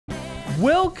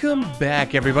Welcome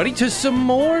back, everybody, to some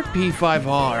more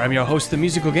P5R. I'm your host, The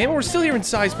Musical Gamer. We're still here in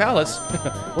Size Palace.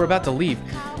 We're about to leave.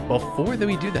 Before that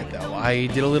we do that, though, I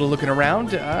did a little looking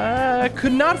around.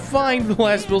 Could not find the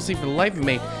last Will Seed for the life of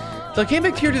me. So I came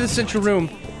back here to the central room,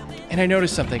 and I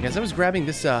noticed something. As I was grabbing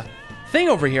this thing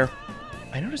over here,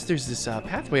 I noticed there's this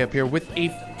pathway up here with a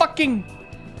fucking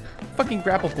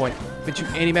grapple point. Bet you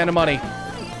any amount of money.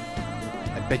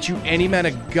 I bet you any amount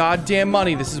of goddamn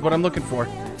money this is what I'm looking for.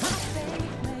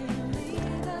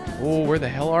 Oh, where the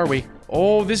hell are we?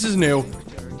 Oh, this is new.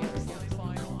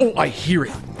 Oh, I hear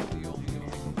it.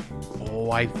 Oh,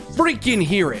 I freaking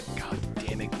hear it. God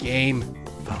damn it, game.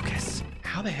 Focus.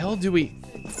 How the hell do we...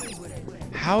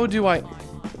 Do I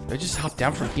just hop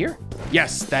down from here?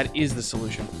 Yes, that is the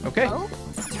solution. Okay.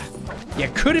 Yeah,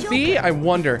 could it be? I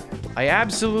wonder. I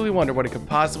absolutely wonder what it could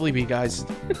possibly be, guys.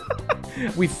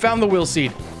 We found the Will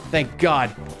Seed. Thank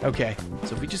God. Okay,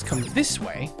 so if we just come this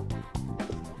way...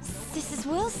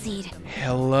 Will Seed.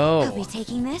 Hello. I'll be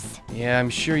taking this. Yeah, I'm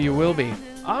sure you will be.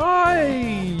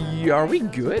 Are we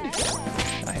good?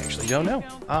 I actually don't know.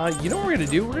 You know what we're gonna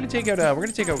do? We're gonna take out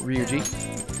Ryuji.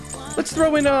 Let's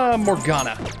throw in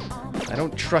Morgana. I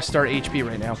don't trust our HP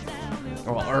right now.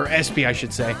 Or SP, I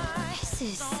should say.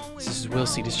 This is Will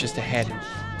Seed. It's just ahead.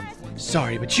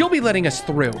 Sorry, but you'll be letting us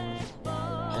through.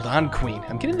 Hold on, Queen.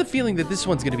 I'm getting the feeling that this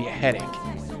one's gonna be a headache.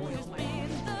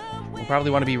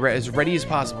 Probably want to be as ready as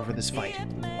possible for this fight.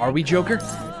 Are we, Joker?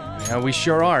 Yeah, we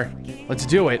sure are. Let's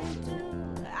do it.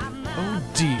 Oh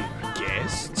dear,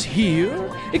 guests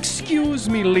here. Excuse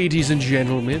me, ladies and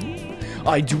gentlemen.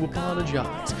 I do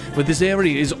apologize, but this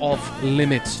area is off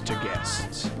limits to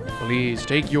guests. Please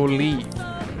take your leave.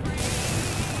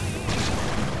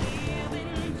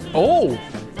 Oh,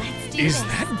 is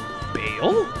that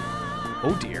Bale?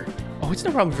 Oh dear. Oh, it's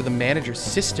no problem for the manager's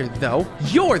sister, though.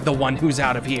 You're the one who's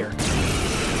out of here.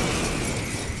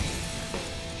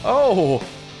 Oh,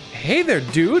 hey there,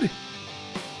 dude.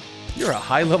 You're a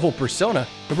high-level persona,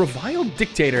 a reviled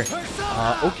dictator.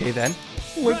 Okay then.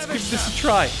 Let's give this a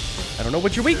try. I don't know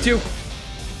what you're weak to.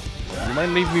 You might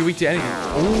leave me weak to anything.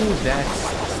 Oh, that's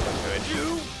good.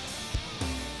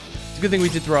 It's a good thing we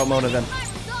did throw out Mona then.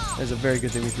 That's a very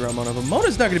good thing we threw out Mona, but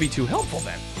Mona's not going to be too helpful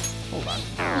then. Hold on.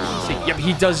 Let's see. Yep,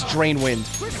 he does drain wind.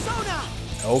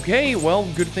 Okay, well,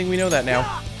 good thing we know that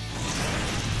now.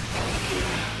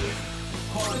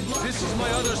 This is my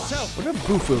other self. What about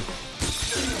Bufu?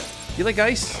 You like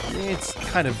ice? It's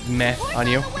kind of meh on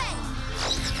you.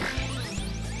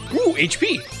 Ooh,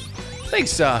 HP.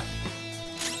 Thanks,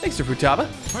 thanks to Futaba.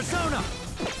 Persona.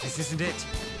 This isn't it.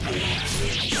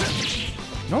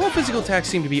 Normal physical attacks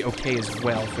seem to be okay as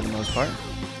well for the most part.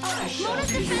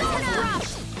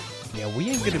 Yeah,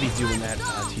 we ain't gonna be doing that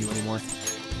to you anymore.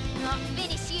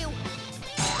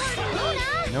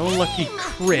 No lucky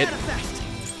crit.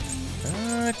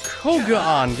 Koga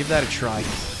on, give that a try.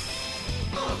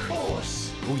 Oh,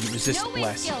 you resist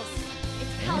bless.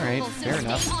 Alright, fair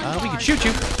enough. We can shoot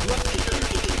you.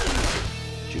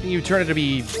 Shooting you turned out to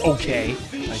be okay,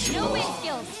 I suppose.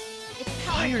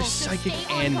 Fire, Psychic,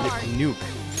 and Nuke.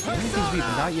 One of the things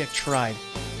we've not yet tried.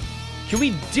 Can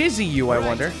we dizzy you, I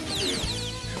wonder?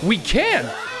 We can!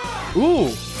 Ooh!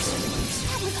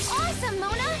 That was awesome,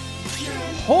 Mona!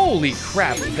 Holy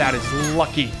crap, that is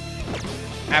lucky.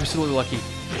 Absolutely lucky.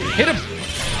 Hit him!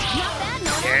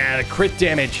 Yeah, the crit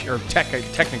damage, or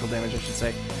technical damage, I should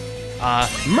say.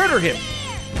 Murder him!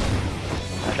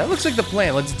 That looks like the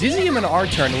plan. Let's dizzy him in our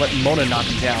turn and let Mona knock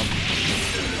him down.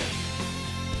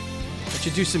 That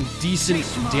should do some decent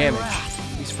damage,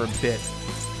 at least for a bit.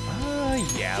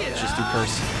 Yeah, let's just do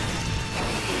Curse.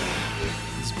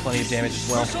 This is plenty of damage as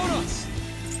well.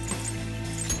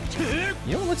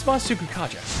 You know what, let's Monsuku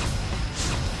Kaja.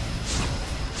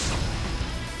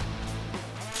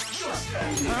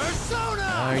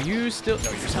 Are you still...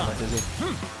 No, you're still not dizzy.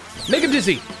 Make him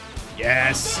dizzy!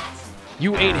 Yes!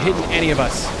 You ain't hitting any of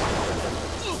us.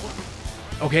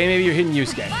 Okay, maybe you're hitting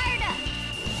Yusuke.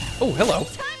 Oh, hello.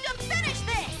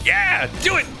 Yeah!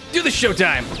 Do it! Do the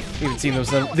showtime! We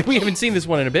haven't seen this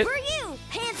one in a bit. For you,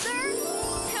 Panther!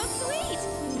 How sweet!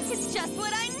 It's just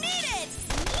what I needed!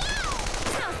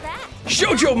 How's that?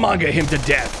 Shoujo manga him to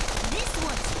death! This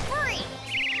one's free!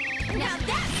 Now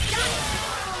that's done!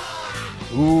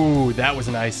 Ooh, that was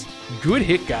nice. Good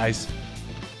hit, guys.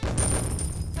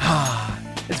 Ah,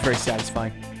 it's very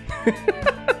satisfying.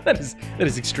 that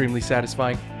is extremely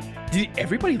satisfying. Did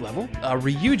everybody level?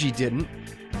 Ryuji didn't.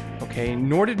 Okay,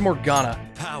 nor did Morgana.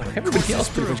 Everybody else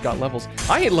pretty much got levels.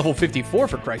 I hit level 54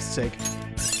 for Christ's sake.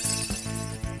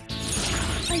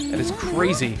 That is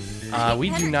crazy. We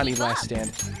do not need last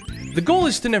stand. The goal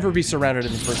is to never be surrounded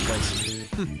in the first place.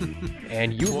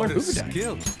 And you What learned a Ugadine.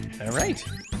 skill. All right.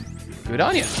 Good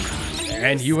on you.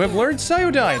 And you have learned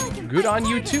Cyodine. Good on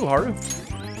you too, Haru.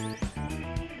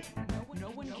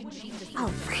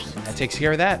 All right. That takes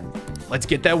care of that. Let's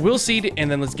get that will seed,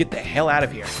 and then let's get the hell out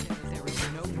of here.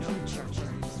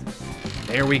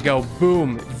 There we go.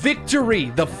 Boom. Victory.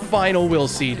 The final will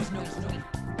seed.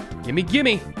 Gimme,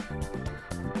 gimme.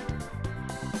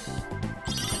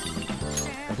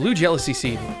 A blue jealousy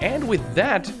seed. And with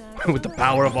that, with the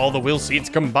power of all the will seeds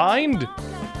combined,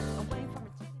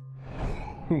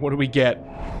 what do we get?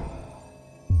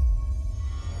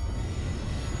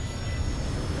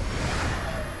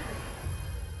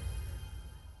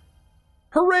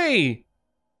 Hooray!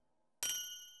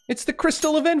 It's the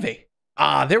Crystal of Envy.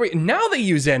 Ah, there we now they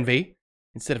use envy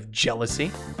instead of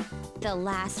jealousy. The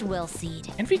last will seed.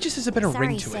 Envy just has a better Sorry,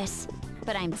 ring to sis,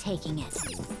 but I'm taking it.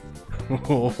 it.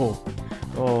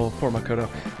 Oh, poor Makoto.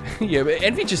 Yeah, but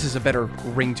envy just has a better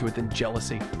ring to it than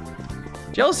jealousy.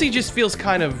 Jealousy just feels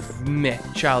kind of meh,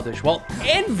 childish. While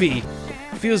envy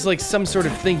feels like some sort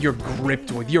of thing you're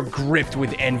gripped with. You're gripped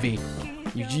with envy.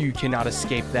 You cannot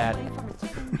escape that.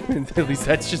 At least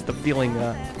that's just the feeling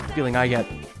I get.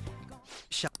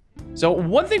 So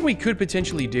one thing we could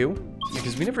potentially do,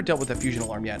 because we never dealt with that fusion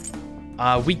alarm yet,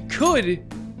 we could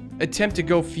attempt to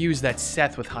go fuse that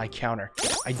Seth with high counter.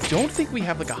 I don't think we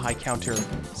have like a high counter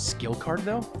skill card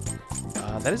though.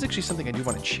 That is actually something I do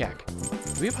want to check.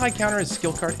 Do we have high counter as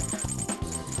skill card?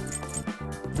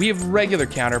 We have regular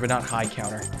counter, but not high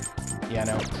counter. Yeah,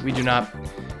 no, we do not.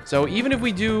 So even if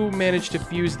we do manage to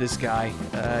fuse this guy,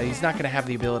 he's not going to have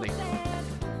the ability.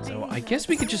 So I guess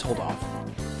we could just hold off.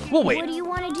 We'll wait. What do you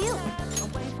want to do?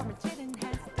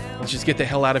 Let's just get the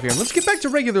hell out of here. Let's get back to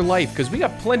regular life, because we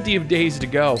got plenty of days to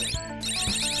go.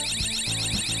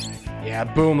 Yeah,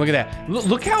 boom, look at that.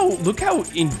 Look how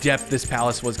in-depth this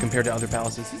palace was compared to other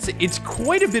palaces. It's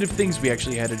quite a bit of things we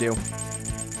actually had to do.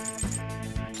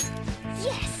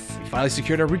 Yes. We finally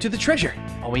secured our route to the treasure.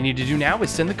 All we need to do now is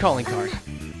send the calling card.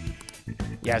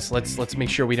 Yes, let's make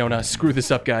sure we don't screw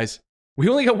this up, guys. We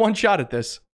only got one shot at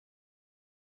this.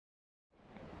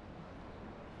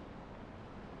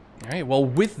 All right, well,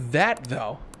 with that,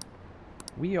 though,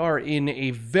 we are in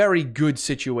a very good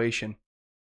situation.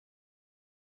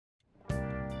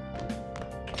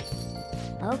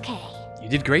 Okay. You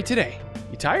did great today.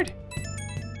 You tired?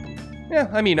 Yeah,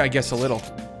 I mean, I guess a little.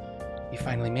 You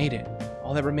finally made it.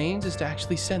 All that remains is to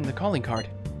actually send the calling card.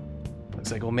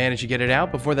 Looks like we'll manage to get it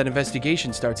out before that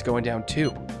investigation starts going down,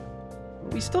 too.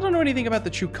 We still don't know anything about the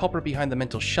true culprit behind the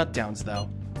mental shutdowns, though.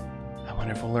 I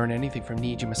wonder if we'll learn anything from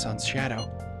Nijima-san's shadow.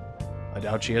 I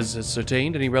doubt she has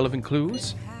ascertained any relevant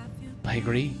clues. I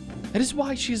agree. That is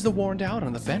why she is the warrant out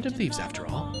on the Phantom Thieves, after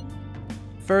all.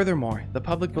 Furthermore, the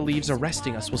public believes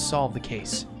arresting us will solve the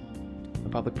case. The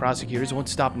public prosecutors won't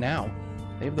stop now.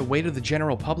 They have the weight of the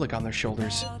general public on their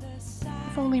shoulders.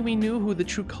 If only we knew who the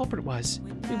true culprit was,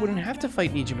 we wouldn't have to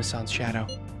fight Nijima-san's shadow.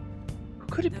 Who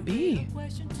could it be?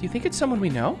 Do you think it's someone we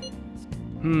know?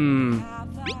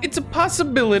 It's a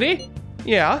possibility.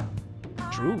 Yeah.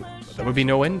 True, but there would be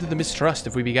no end to the mistrust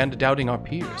if we began to doubting our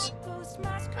peers.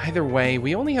 Either way,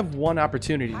 we only have one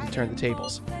opportunity to turn the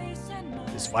tables.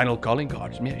 This final calling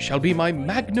card shall be my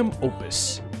magnum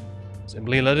opus.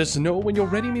 Simply let us know when you're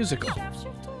ready, musical.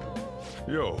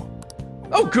 Yo.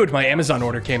 Oh, good, my Amazon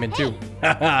order came in too.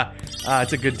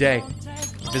 It's a good day.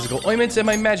 Physical ointments and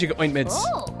my magic ointments.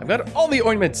 Oh. I've got all the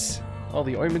ointments. All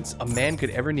the ointments a man could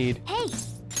ever need. Hey.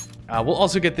 We'll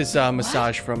also get this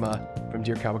massage from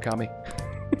Dear Kawakami.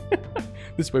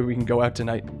 This way we can go out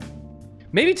tonight.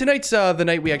 Maybe tonight's the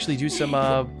night we actually do some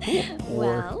pool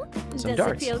or Well, some does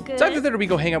darts. it feel good? It's either that or we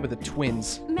go hang out with the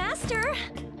twins. Master.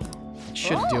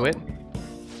 Should Oh. do it.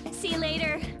 See you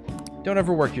later. Don't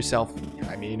overwork yourself.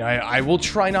 I mean, I will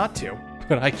try not to,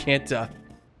 but I can't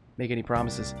make any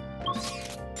promises.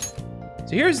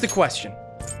 So here's the question.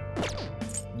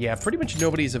 Yeah, pretty much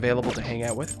nobody is available to hang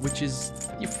out with, which is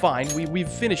fine. We've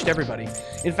finished everybody.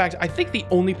 In fact, I think the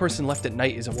only person left at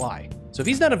night is Awai. So if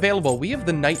he's not available, we have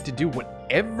the night to do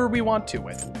whatever we want to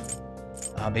with.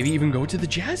 Maybe even go to the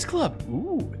jazz club.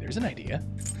 Ooh, there's an idea.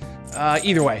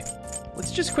 Either way,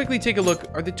 let's just quickly take a look.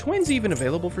 Are the twins even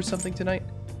available for something tonight?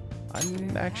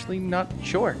 I'm actually not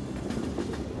sure.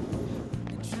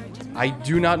 I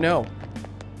do not know.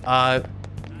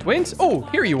 Twins? Oh,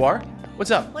 here you are.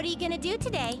 What's up? What are you gonna do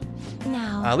today?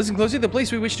 No. Listen closely. The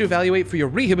place we wish to evaluate for your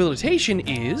rehabilitation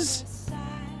is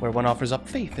where one offers up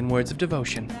faith and words of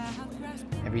devotion.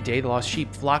 Every day, the lost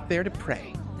sheep flock there to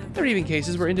pray. There are even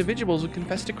cases where individuals would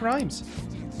confess to crimes.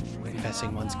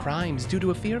 Confessing one's crimes due to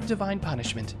a fear of divine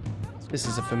punishment. This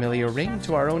is a familiar ring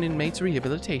to our own inmates'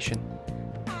 rehabilitation.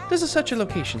 Does such a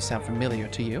location sound familiar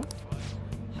to you?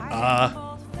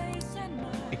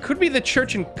 It could be the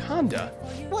church in Kanda.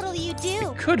 What'll you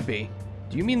do? Could be.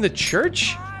 Do you mean the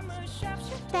church?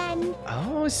 Then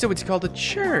Oh, so it's called a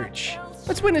church.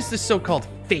 Let's witness the so-called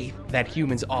faith that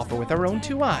humans offer with our own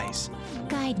two eyes.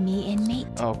 guide me, inmate.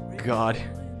 Oh, God.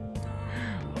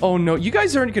 Oh, no. You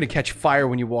guys aren't going to catch fire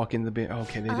when you walk in the bin.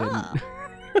 Okay, they didn't.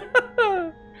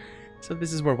 So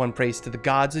this is where one prays to the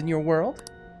gods in your world?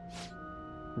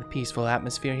 The peaceful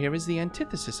atmosphere here is the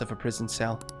antithesis of a prison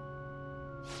cell.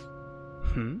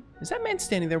 Is that man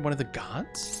standing there one of the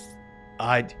gods?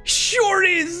 Sure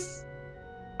is!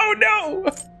 Oh no!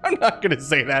 I'm not gonna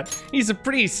say that. He's a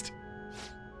priest.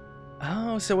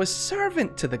 Oh, so a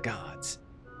servant to the gods.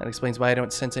 That explains why I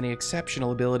don't sense any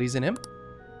exceptional abilities in him.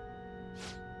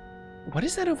 What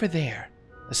is that over there?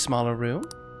 A smaller room?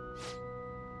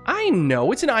 I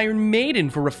know, it's an Iron Maiden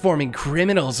for reforming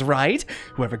criminals, right?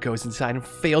 Whoever goes inside and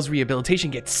fails rehabilitation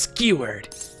gets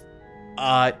skewered.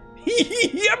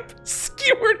 Yep,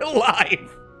 skewered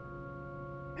alive.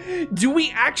 Do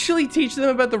we actually teach them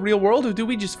about the real world, or do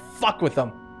we just fuck with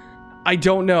them? I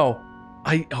don't know.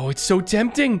 Oh, it's so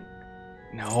tempting.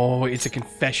 No, it's a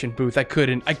confession booth. I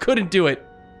couldn't do it.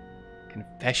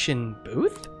 Confession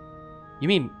booth? You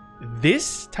mean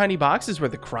this tiny box is where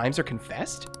the crimes are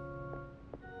confessed?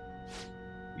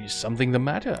 Is something the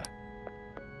matter?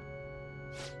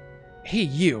 Hey,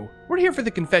 you. We're here for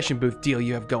the confession booth deal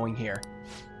you have going here.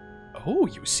 Oh,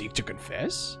 you seek to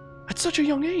confess? At such a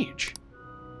young age.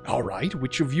 All right,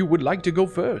 which of you would like to go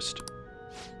first?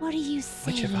 What are you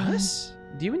saying? Which of us?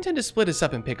 Do you intend to split us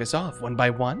up and pick us off one by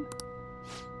one?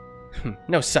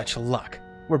 No such luck.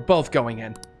 We're both going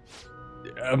in.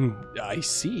 I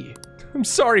see. I'm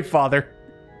sorry, Father.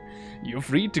 You're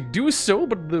free to do so,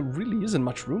 but there really isn't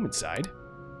much room inside.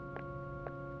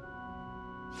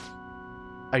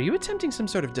 Are you attempting some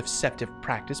sort of deceptive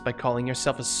practice by calling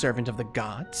yourself a servant of the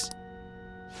gods?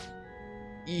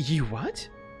 You what?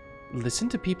 Listen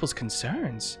to people's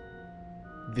concerns.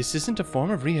 This isn't a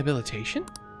form of rehabilitation?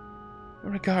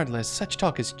 Regardless, such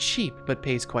talk is cheap, but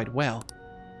pays quite well.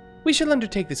 We shall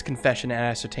undertake this confession and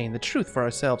ascertain the truth for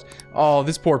ourselves. Oh,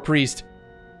 this poor priest.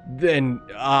 Then,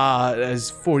 as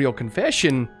for your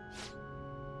confession...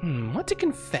 what to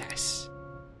confess?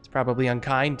 It's probably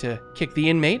unkind to kick the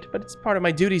inmate, but it's part of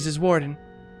my duties as warden,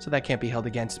 so that can't be held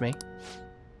against me.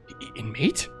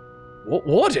 Inmate?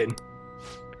 Warden?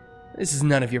 This is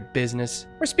none of your business.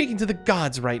 We're speaking to the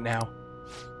gods right now.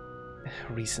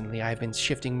 Recently, I've been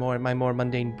shifting more of my more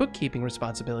mundane bookkeeping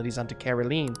responsibilities onto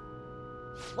Caroline.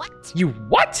 What? You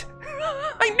what?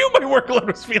 I knew my workload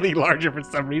was feeling larger for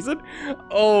some reason.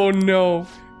 Oh no.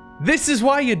 This is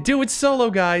why you do it solo,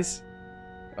 guys.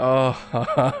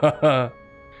 Oh.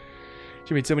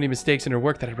 She made so many mistakes in her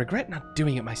work that I regret not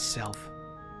doing it myself.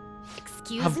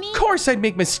 Excuse me? Of course I'd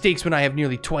make mistakes when I have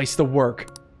nearly twice the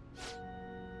work.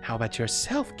 How about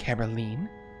yourself, Caroline?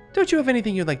 Don't you have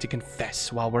anything you'd like to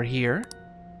confess while we're here?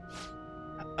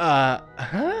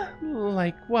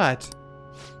 Like what?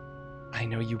 I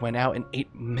know you went out and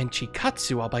ate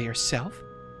menchikatsu all by yourself.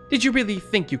 Did you really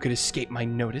think you could escape my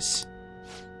notice?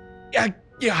 Yeah,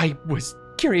 I was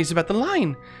curious about the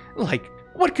line. Like,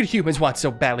 what could humans want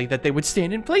so badly that they would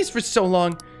stand in place for so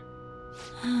long?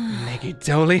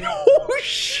 Megidoli. Oh,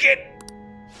 shit!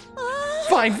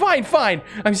 Fine.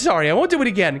 I'm sorry, I won't do it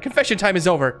again. Confession time is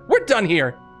over. We're done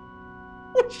here.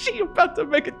 Was she about to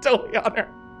make a Megidoli on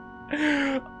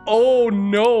her? Oh,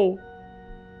 no.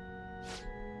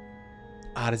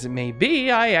 Odd as it may be,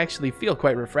 I actually feel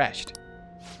quite refreshed.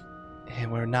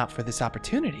 And were it not for this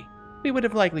opportunity, we would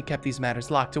have likely kept these matters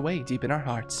locked away deep in our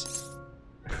hearts.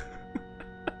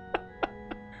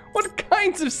 What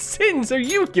kinds of sins are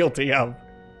you guilty of?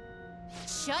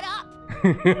 Shut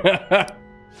up!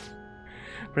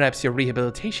 Perhaps your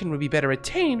rehabilitation would be better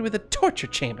attained with a torture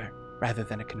chamber rather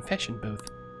than a confession booth.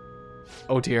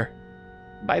 Oh dear.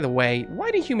 By the way,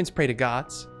 why do humans pray to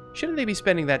gods? Shouldn't they be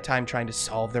spending that time trying to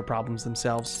solve their problems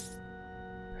themselves?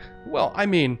 Well, I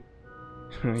mean...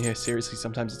 yeah, seriously,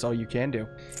 sometimes it's all you can do.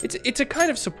 It's a kind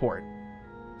of support.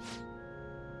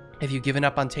 Have you given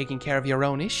up on taking care of your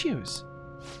own issues?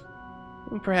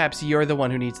 Perhaps you're the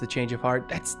one who needs the change of heart.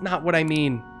 That's not what I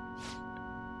mean.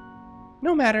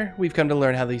 No matter, we've come to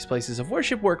learn how these places of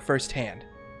worship work firsthand.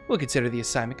 We'll consider the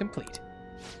assignment complete.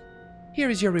 Here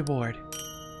is your reward.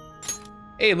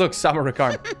 Hey, look,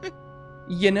 Samarakarm.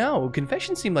 You know,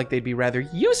 confessions seem like they'd be rather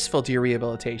useful to your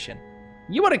rehabilitation.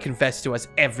 You want to confess to us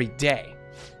every day.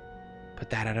 Put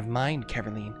that out of mind,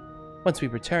 Caroline. Once we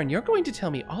return, you're going to tell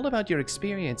me all about your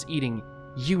experience eating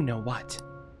you-know-what.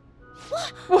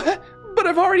 What? But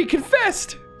I've already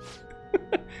confessed!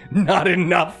 Not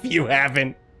enough, you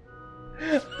haven't.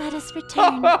 Let us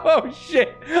return. Oh,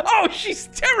 shit. Oh, she's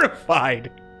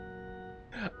terrified.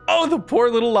 Oh, the poor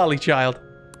little lolly child.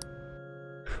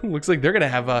 Looks like they're gonna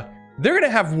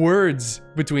have words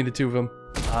between the two of them,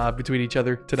 between each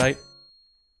other tonight.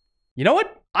 You know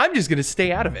what? I'm just gonna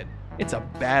stay out of it. It's a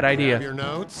bad idea. Grab your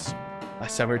notes.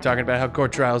 Last time we were talking about how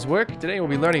court trials work. Today we'll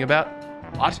be learning about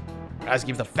what?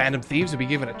 Asking if the Phantom Thieves would be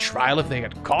given a trial if they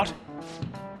got caught?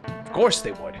 Of course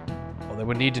they would. All they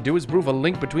would need to do is prove a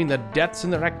link between their deaths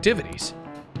and their activities.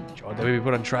 Sure, they would be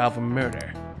put on trial for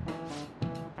murder.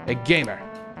 Hey, gamer.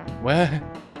 What?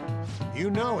 You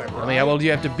know it, right? Tell me how old do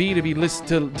you have to be to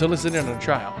listen in on a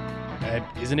trial?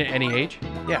 Isn't it any age?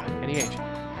 Yeah, any age.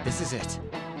 This is it.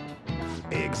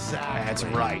 Exactly. That's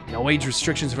right. No age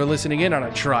restrictions for listening in on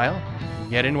a trial. You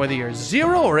get in whether you're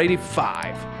 0 or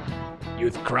 85.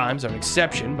 Youth crimes are an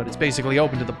exception, but it's basically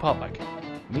open to the public,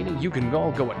 meaning you can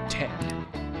all go attend.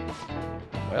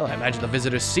 Well, I imagine the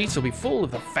visitor seats will be full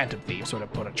if the Phantom Thieves were to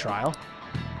put a trial.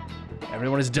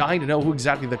 Everyone is dying to know who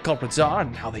exactly the culprits are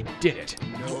and how they did it.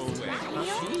 No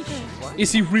way.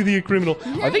 Is he really a criminal?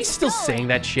 Are they still saying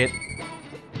that shit?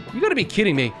 You gotta be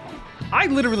kidding me. I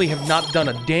literally have not done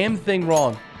a damn thing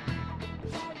wrong.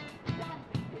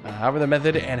 However, the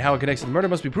method and how it connects to the murder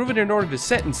must be proven in order to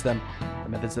sentence them. The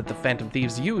methods that the Phantom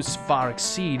Thieves use far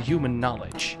exceed human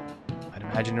knowledge. I'd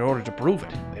imagine in order to prove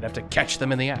it, they'd have to catch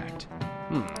them in the act.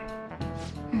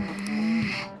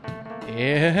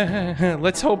 Yeah,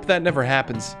 let's hope that never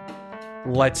happens.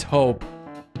 Let's hope.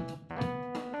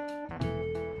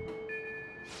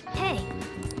 Hey,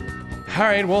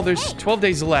 Alright, well, there's 12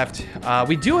 days left.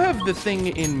 We do have the thing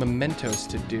in Mementos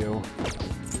to do.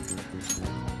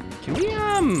 Can we,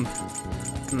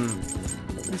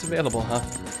 nobody's available, huh?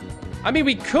 I mean,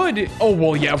 we could... Oh,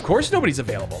 well, yeah, of course nobody's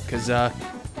available, because,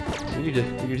 we need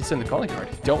to send the calling card,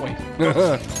 don't we?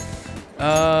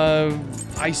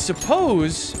 I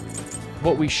suppose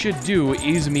what we should do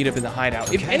is meet up in the hideout.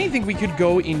 Okay. If anything, we could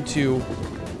go into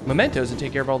Mementos and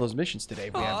take care of all those missions today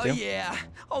if we have to. Oh, yeah.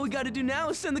 All we gotta do now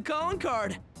is send the calling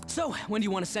card. So, when do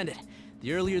you want to send it?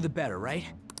 The earlier the better, right?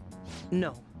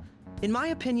 No. In my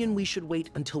opinion, we should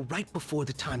wait until right before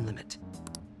the time limit.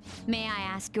 may I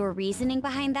ask your reasoning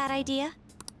behind that idea?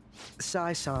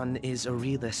 Sai-san is a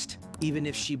realist, even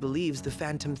if she believes the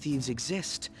Phantom Thieves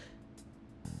exist.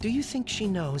 Do you think she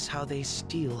knows how they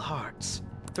steal hearts?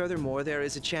 Furthermore, there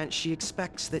is a chance she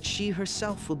expects that she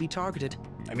herself will be targeted.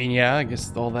 I mean, yeah, I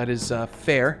guess all that is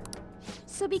fair.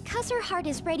 So because her heart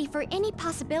is ready for any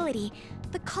possibility,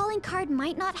 the calling card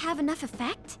might not have enough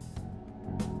effect?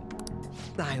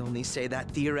 I only say that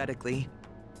theoretically,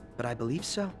 but I believe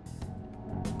so.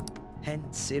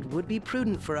 Hence, it would be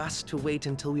prudent for us to wait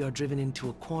until we are driven into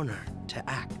a corner to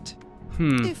act.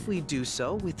 If we do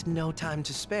so with no time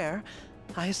to spare,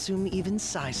 I assume even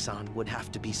Sai-san would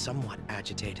have to be somewhat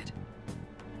agitated.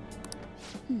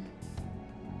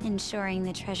 Ensuring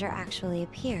the treasure actually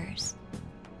appears.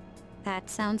 That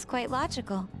sounds quite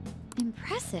logical.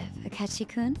 Impressive,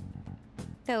 Akechi-kun.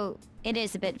 Though, it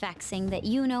is a bit vexing that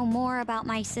you know more about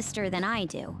my sister than I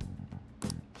do.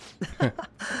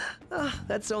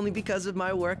 That's only because of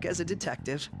my work as a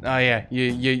detective. Oh yeah,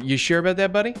 you sure about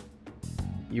that, buddy?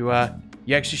 You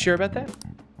actually sure about that?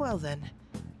 Well then,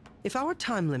 if our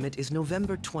time limit is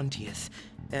November 20th,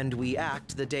 and we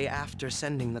act the day after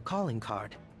sending the calling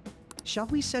card, shall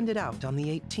we send it out on the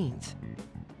 18th?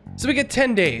 So we get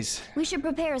 10 days. We should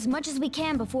prepare as much as we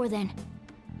can before then.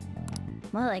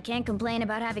 Well, I can't complain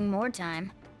about having more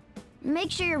time.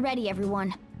 Make sure you're ready,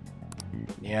 everyone.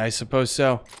 Yeah, I suppose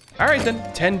so. All right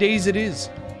then, 10 days it is.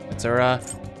 That's our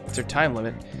time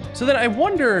limit. So then I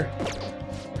wonder,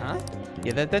 huh?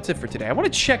 Yeah, that's it for today. I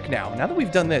want to check now. Now that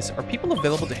we've done this, are people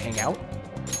available to hang out?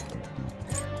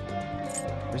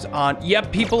 There's on.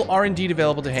 Yep, people are indeed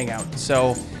available to hang out.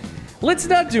 So let's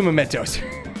not do Mementos.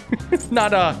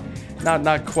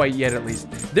 Not quite yet, at least.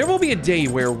 There will be a day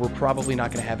where we're probably not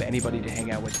going to have anybody to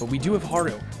hang out with, but we do have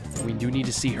Haru, and we do need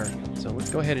to see her. So let's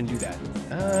go ahead and do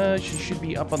that. She should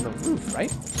be up on the roof,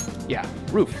 right? Yeah,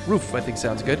 roof. Roof, I think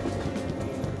sounds good.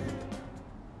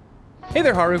 Hey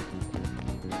there, Haru.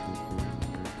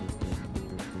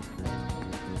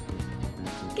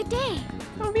 Good day.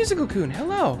 Oh, Musical-kun,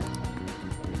 hello.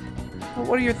 Well,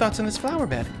 what are your thoughts on this flower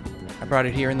bed? I brought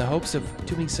it here in the hopes of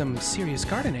doing some serious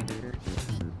gardening.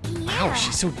 Wow,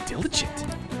 she's so diligent.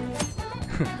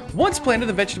 Once planted,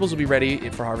 the vegetables will be ready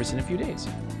for harvest in a few days.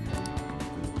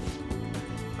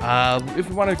 If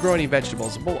we want to grow any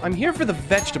vegetables, well, I'm here for the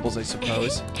vegetables, I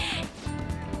suppose.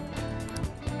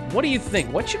 What do you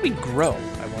think? What should we grow,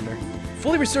 I wonder?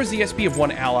 Fully restores the SP of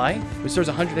one ally. Restores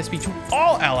 100 SP to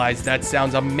all allies. That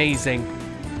sounds amazing.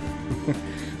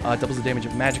 Doubles the damage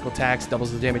of magical attacks.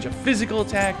 Doubles the damage of physical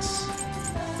attacks.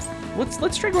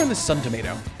 Let's trigger on the Sun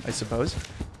Tomato, I suppose.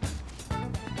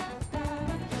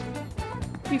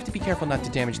 We have to be careful not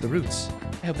to damage the roots.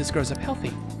 I hope this grows up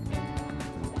healthy.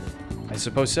 I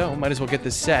suppose so. Might as well get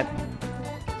this set.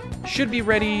 Should be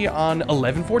ready on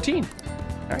 11/14.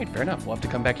 All right, fair enough. We'll have to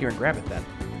come back here and grab it then.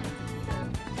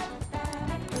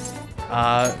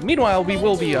 Meanwhile, we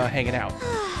will be hanging out.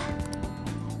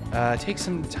 Take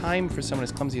some time for someone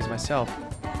as clumsy as myself.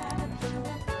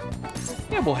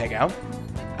 Yeah, we'll hang out.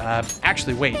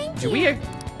 Actually, wait. Do we...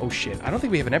 Oh, shit. I don't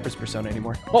think we have an Empress Persona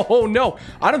anymore. Oh, no.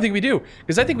 I don't think we do.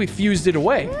 Because I think we fused it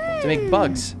away to make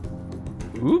bugs.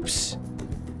 Oops.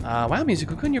 Wow,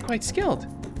 Musical-kun, you're quite skilled.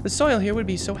 The soil here would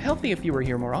be so healthy if you were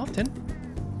here more often.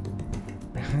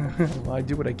 Well, I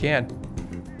do what I can.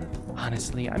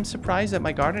 Honestly, I'm surprised that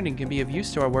my gardening can be of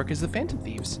use to our work as the Phantom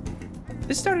Thieves.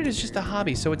 This started as just a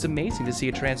hobby, so it's amazing to see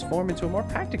it transform into a more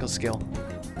practical skill.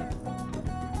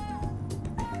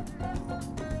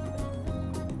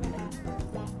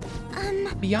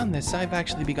 Beyond this, I've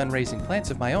actually begun raising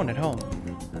plants of my own at home.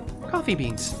 Coffee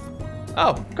beans.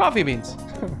 Oh, coffee beans.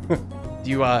 Do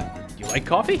you like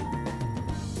coffee?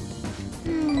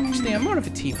 Actually, I'm more of a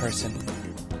tea person.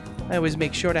 I always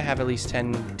make sure to have at least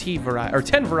 10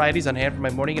 varieties on hand for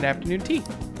my morning and afternoon tea.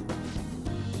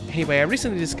 Anyway, I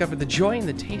recently discovered the joy and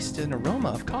the taste and aroma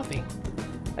of coffee.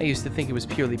 I used to think it was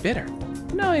purely bitter.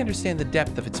 Now I understand the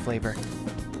depth of its flavor.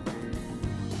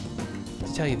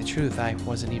 To tell you the truth, I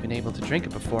wasn't even able to drink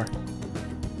it before.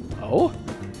 Oh?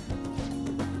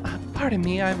 Pardon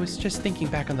me, I was just thinking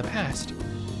back on the past.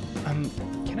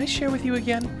 Can I share with you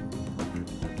again?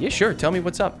 Yeah, sure. Tell me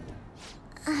what's up.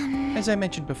 As I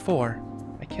mentioned before,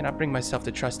 I cannot bring myself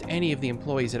to trust any of the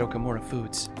employees at Okamura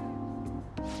Foods.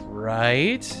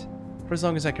 Right? For as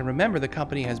long as I can remember, the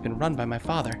company has been run by my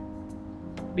father.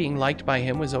 Being liked by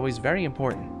him was always very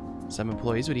important. Some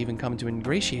employees would even come to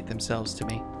ingratiate themselves to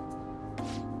me.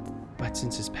 But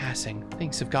since his passing,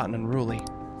 things have gotten unruly.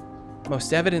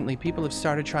 Most evidently, people have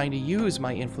started trying to use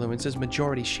my influence as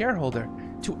majority shareholder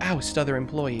to oust other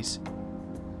employees.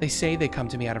 They say they come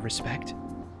to me out of respect,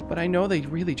 but I know they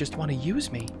really just want to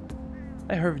use me.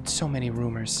 I heard so many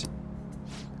rumors.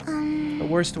 The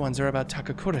worst ones are about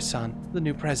Takakura-san, the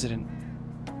new president.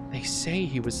 They say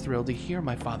he was thrilled to hear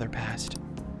my father passed.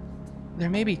 There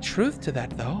may be truth to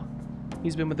that, though.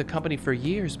 He's been with the company for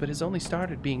years, but has only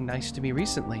started being nice to me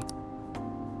recently.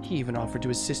 He even offered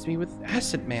to assist me with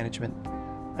asset management.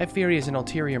 I fear he has an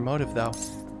ulterior motive, though.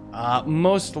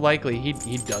 Most likely,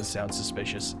 he does sound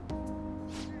suspicious.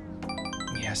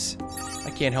 Yes, I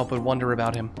can't help but wonder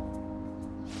about him.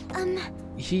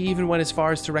 He even went as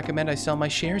far as to recommend I sell my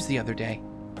shares the other day.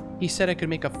 He said I could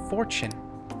make a fortune.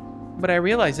 But I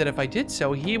realized that if I did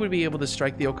so, he would be able to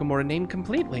strike the Okamura name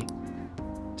completely.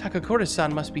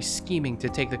 Takakura-san must be scheming to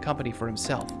take the company for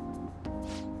himself.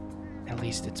 At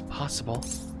least it's possible.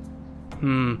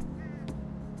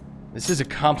 This is a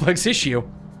complex issue.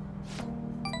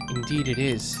 Indeed it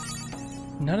is.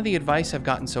 None of the advice I've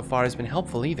gotten so far has been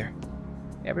helpful either.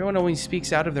 Everyone always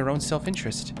speaks out of their own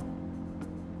self-interest.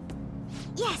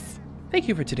 Yes. Thank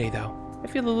you for today, though. I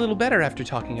feel a little better after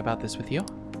talking about this with you.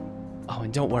 Oh,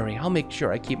 and don't worry, I'll make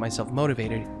sure I keep myself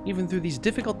motivated, even through these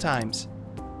difficult times.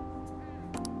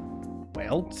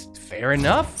 Well, fair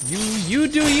enough. You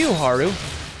do you, Haru.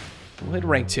 We'll hit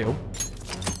rank 2.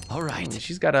 All right.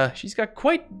 She's got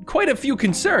quite a few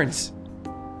concerns.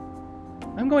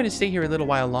 I'm going to stay here a little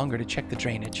while longer to check the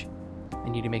drainage. I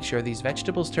need to make sure these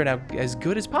vegetables turn out as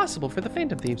good as possible for the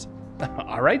Phantom Thieves.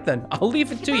 All right then, I'll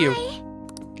leave it to you.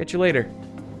 Catch you later.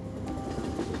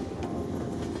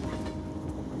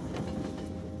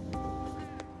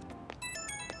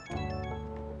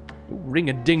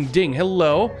 Ring-a-ding-ding,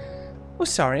 hello. Oh,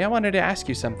 sorry, I wanted to ask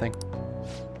you something.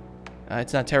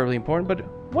 It's not terribly important, but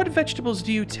what vegetables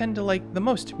do you tend to like the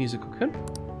most, Musical-kun?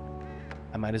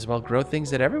 I might as well grow things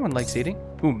that everyone likes eating.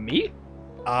 Who, me?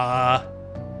 I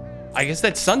guess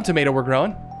that's Sun Tomato we're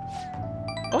growing.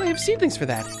 Oh, I have seedlings for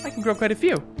that. I can grow quite a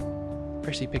few.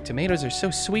 Freshly picked tomatoes are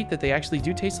so sweet that they actually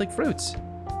do taste like fruits.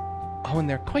 Oh, and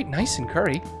they're quite nice in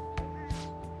curry.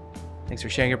 Thanks for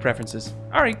sharing your preferences.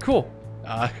 All right, cool.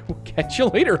 We'll catch you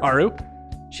later, Haru.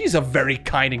 She's a very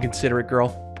kind and considerate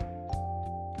girl.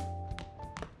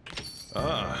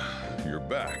 You're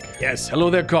back. Yes, hello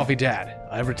there, Coffee Dad.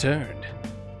 I've returned.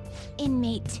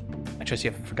 Inmate. I trust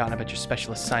you haven't forgotten about your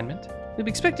special assignment. You'll be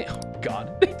expecting... Oh,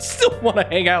 God. They still want to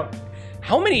hang out.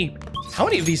 How many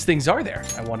of these things are there,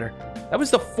 I wonder? That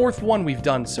was the 4th one we've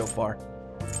done so far.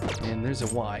 And there's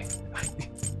a Y.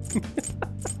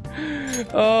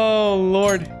 Oh,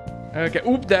 Lord. Okay.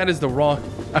 Oop, that is the wrong...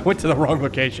 I went to the wrong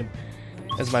location.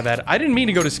 That's my bad. I didn't mean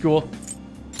to go to school.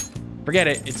 Forget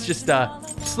it. It's just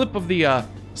slip of the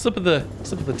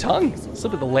tongue,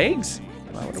 slip of the legs.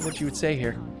 I wonder what you would say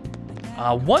here.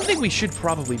 One thing we should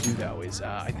probably do though is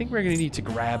I think we're gonna need to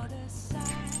grab.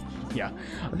 Yeah,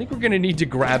 I think we're gonna need to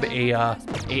grab a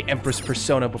Empress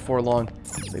persona before long.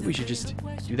 Maybe we should just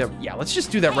do that. Yeah, let's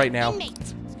just do that right now.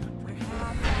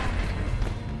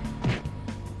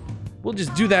 We'll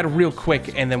just do that real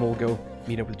quick, and then we'll go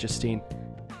meet up with Justine.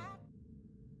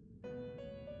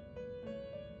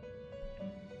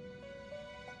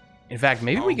 In fact,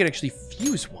 maybe we could actually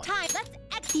fuse one. Time,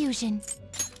 let's fusion.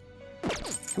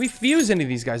 Can we fuse any of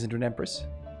these guys into an Empress?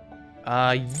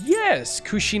 Yes.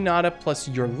 Kushinada plus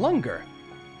Yorlunger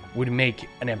would make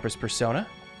an Empress persona.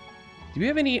 Do we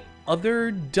have any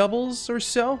other doubles or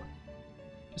so?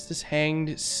 Just this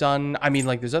Hanged, Sun. I mean,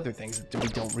 like, there's other things that we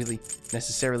don't really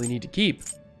necessarily need to keep.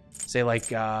 Say, like,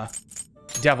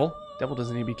 Devil. Devil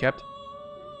doesn't need to be kept.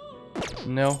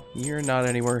 No, you're not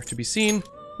anywhere to be seen.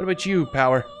 What about you,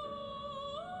 Power?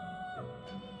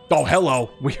 Oh,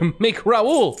 hello. We can make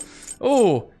Raul.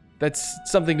 Oh, that's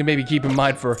something to maybe keep in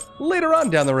mind for later on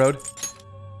down the road.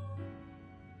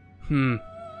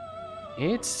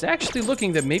 It's actually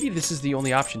looking that maybe this is the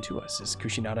only option to us, is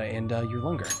Kushinada and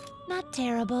Yorlunger. Not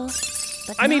terrible.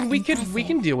 But I mean, we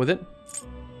can deal with it.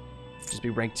 Just be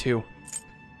rank 2.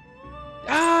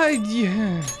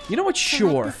 Yeah. You know what?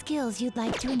 Sure. The skills you'd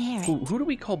like to inherit. Who do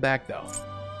we call back though?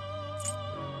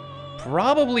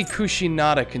 Probably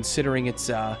Kushinada, considering it's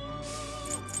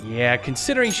yeah,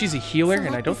 considering she's a healer,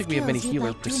 and I don't think we have many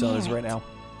healer personas right now.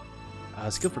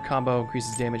 Skill for combo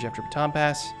increases damage after baton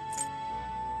pass.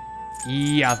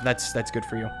 Yeah, that's good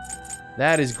for you.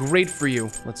 That is great for you.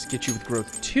 Let's get you with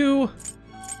growth 2.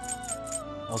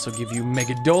 Also give you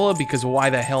Megadola, because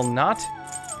why the hell not?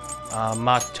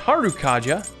 Mataru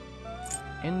Kaja.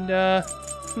 And,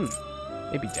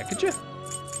 maybe Dekaja?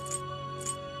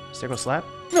 Stego Slap?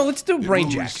 No, let's do Brain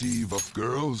Jack. Receive of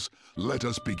girls, let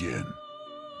us begin.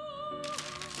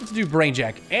 Let's do Brain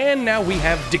Jack. And now we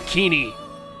have Dakini.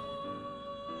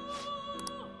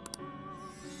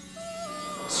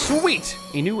 Sweet!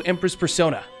 A new Empress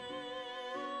persona.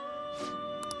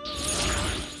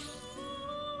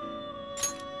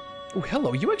 Oh,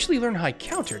 hello. You actually learn high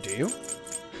counter, do you?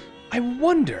 I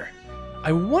wonder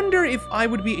if I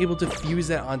would be able to fuse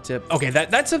that onto... Okay,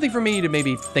 that's something for me to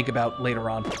maybe think about later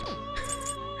on.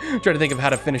 Try to think of how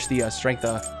to finish the Strength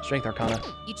Arcana.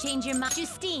 You change your mind,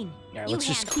 Justine. Alright, let's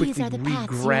just quickly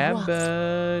re-grab...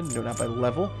 no, not by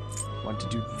level. Want to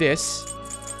do this.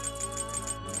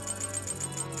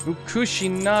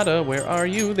 Kushinada, where are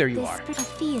you? There you are. A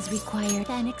fee is required,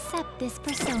 and accept this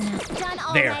persona. Done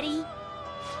already? There.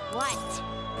 What?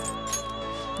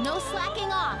 No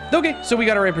slacking off. Okay, so we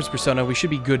got our Empress persona. We should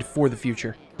be good for the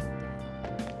future.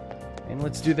 And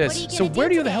let's do this. So where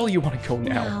do you the hell you want to go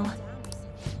now?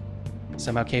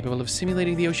 Somehow capable of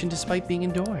simulating the ocean despite being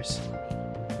indoors.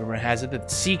 Rumor has it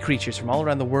that sea creatures from all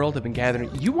around the world have been gathering.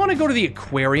 You want to go to the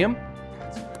aquarium?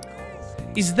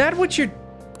 Is that what you're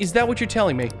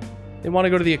telling me? They want to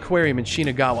go to the aquarium in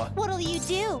Shinagawa. What'll you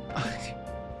do?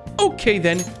 Okay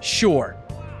then, sure.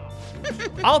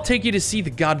 I'll take you to see the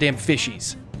goddamn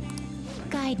fishies.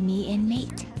 Guide me,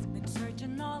 inmate.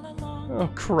 Oh,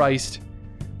 Christ.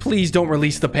 Please don't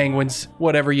release the penguins,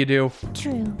 whatever you do.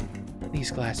 True. These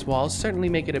glass walls certainly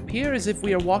make it appear as if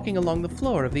we are walking along the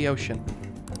floor of the ocean.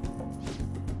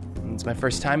 It's my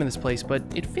first time in this place, but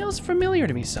it feels familiar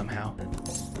to me somehow.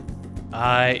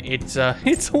 It's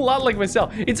a lot like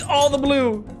myself. It's all the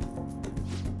blue.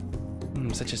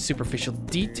 Such a superficial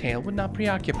detail would not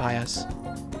preoccupy us.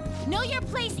 Know your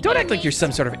place, Don't act like you're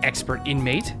some sort of expert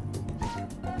inmate.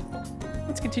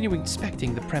 Let's continue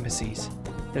inspecting the premises.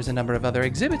 There's a number of other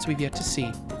exhibits we've yet to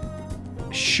see.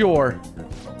 Sure.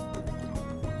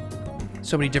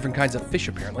 So many different kinds of fish,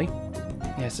 apparently.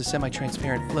 Yes, the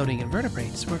semi-transparent floating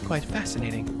invertebrates were quite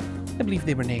fascinating. I believe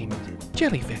they were named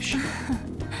jellyfish.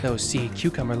 Those sea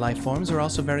cucumber life forms are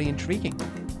also very intriguing.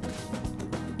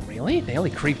 Really? They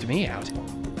only creeped me out.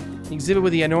 The exhibit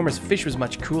with the enormous fish was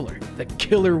much cooler. The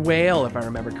killer whale, if I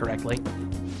remember correctly.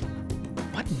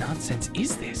 What nonsense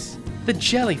is this? The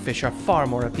jellyfish are far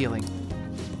more appealing.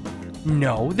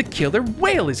 No, the killer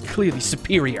whale is clearly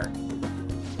superior.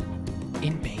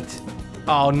 Inmate.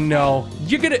 Oh no,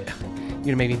 you're gonna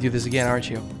make me do this again, aren't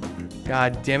you?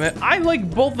 God damn it. I like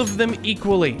both of them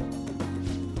equally.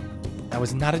 That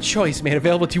was not a choice made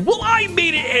available to you. Well, I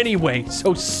made it anyway,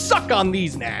 so suck on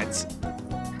these nads.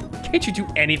 Can't you do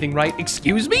anything right?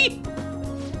 Excuse me?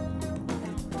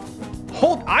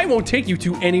 Hold, I won't take you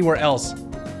to anywhere else.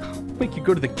 Make you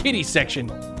go to the kitty section.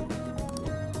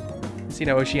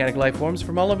 Oceanic life forms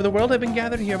from all over the world have been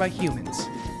gathered here by humans.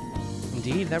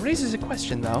 Indeed, that raises a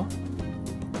question, though.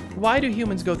 Why do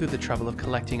humans go through the trouble of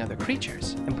collecting other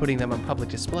creatures and putting them on public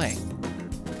display?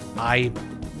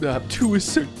 To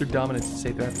assert their dominance and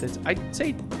say their evidence, I'd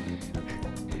say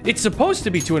it's supposed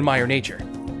to be to admire nature.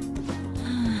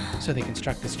 So they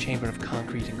construct this chamber of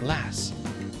concrete and glass,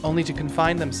 only to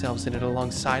confine themselves in it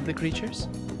alongside the creatures?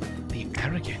 The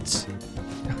arrogance.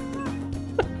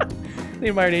 They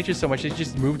admire nature so much they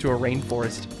just move to a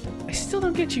rainforest. I still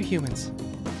don't get you humans.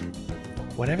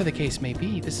 Whatever the case may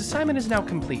be, this assignment is now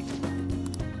complete.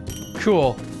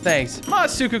 Cool, thanks.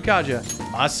 Masuku Kaja.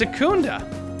 Masakunda.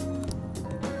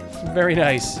 Very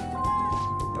nice.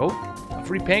 Oh, a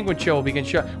free penguin show will begin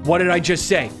shut. What did I just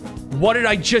say? What did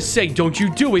I just say? Don't you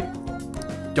do it.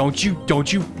 Don't you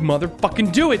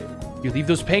motherfucking do it. You leave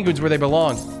those penguins where they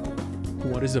belong.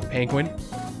 What is a penguin?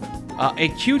 A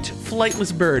cute,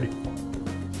 flightless bird.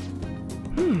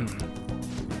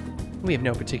 We have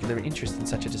no particular interest in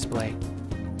such a display.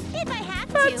 If I have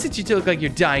to. But since you look like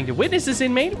you're dying to witness this,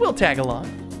 inmate, we'll tag along.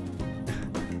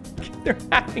 They're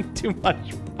having too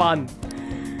much fun.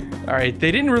 All right,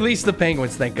 they didn't release the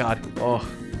penguins, thank God. Oh,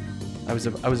 I was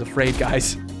afraid,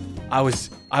 guys. I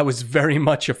was very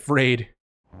much afraid.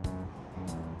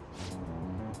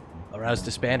 Aroused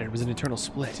disbanded. It was an internal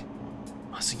split.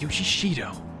 Masayoshi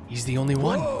Shido. He's the only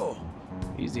one. Whoa.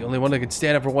 He's the only one that can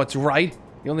stand up for what's right.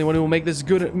 The only one who will make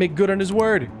good on his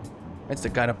word. That's the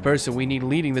kind of person we need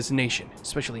leading this nation,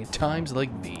 especially in times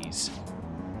like these.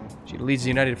 She leads the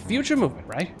United Future movement,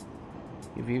 right?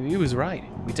 If he was right.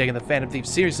 If we'd taken the Phantom Thieves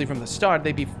seriously from the start,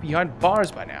 they'd be behind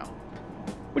bars by now.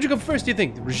 Which would come first, do you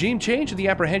think? The regime change or the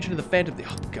apprehension of the Phantom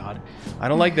Thieves? Oh, God. I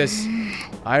don't like this.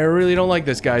 I really don't like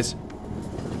this, guys.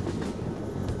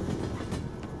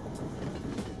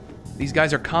 These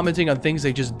guys are commenting on things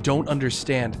they just don't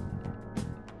understand.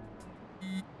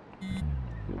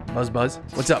 Buzz,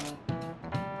 what's up?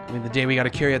 I mean, the day we gotta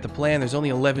carry out the plan, there's only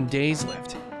 11 days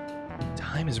left.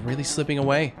 Time is really slipping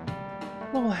away.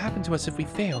 What will happen to us if we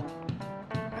fail?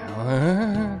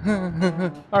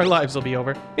 Well, our lives will be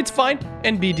over. It's fine,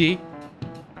 NBD.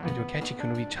 According to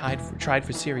Akechi-kun, we tried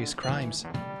for serious crimes.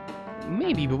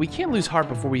 Maybe, but we can't lose heart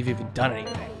before we've even done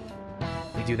anything.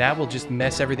 If we do that, we'll just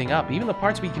mess everything up, even the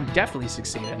parts we can definitely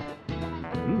succeed in.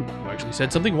 You actually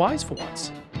said something wise for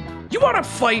once. You wanna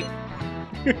fight?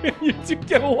 You two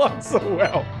get along so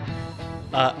well.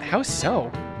 How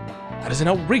so? That is an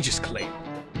outrageous claim.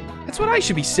 That's what I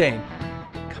should be saying.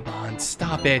 Come on,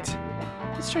 stop it.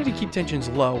 Let's try to keep tensions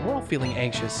low. We're all feeling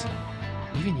anxious.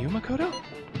 Even you, Makoto?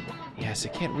 Yes,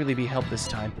 it can't really be helped this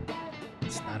time.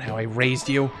 It's not how I raised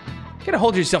you. Get a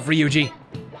hold of yourself, Ryuji.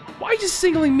 Why are you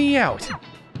singling me out?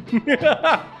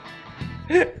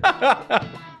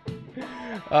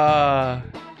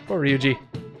 Poor Ryuji.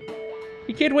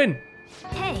 He can't win.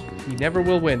 Hey. He never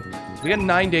will win. So we got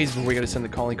 9 days before we gotta send the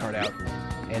calling card out.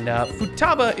 And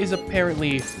Futaba is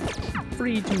apparently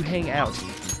free to hang out.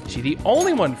 Is she the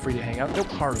only one free to hang out? Nope,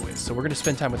 Haru is. So we're gonna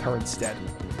spend time with her instead.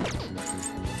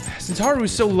 Since Haru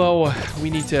is so low, we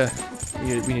need to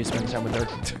spend time with her.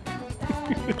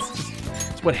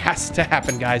 It's what has to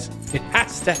happen, guys. It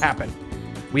has to happen.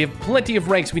 We have plenty of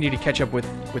ranks we need to catch up with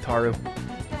Haru.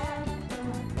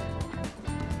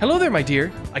 Hello there, my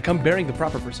dear. I come bearing the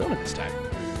proper persona this time.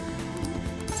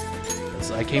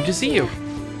 So I came to see you.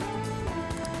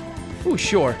 Ooh,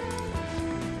 sure.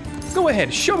 Go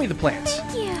ahead, show me the plans.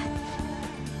 Thank you.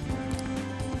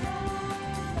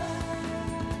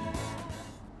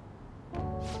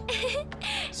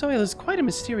 Soil is quite a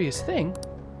mysterious thing.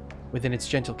 Within its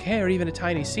gentle care, even a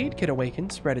tiny seed can awaken,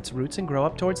 spread its roots, and grow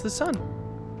up towards the sun.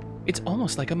 It's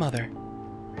almost like a mother.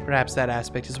 Perhaps that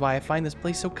aspect is why I find this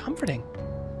place so comforting.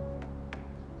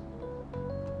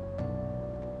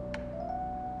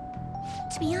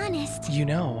 To be honest, You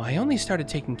know, I only started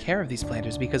taking care of these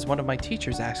planters because one of my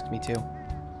teachers asked me to.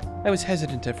 I was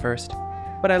hesitant at first,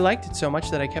 but I liked it so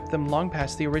much that I kept them long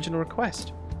past the original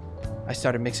request. I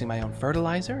started mixing my own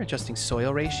fertilizer, adjusting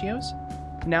soil ratios.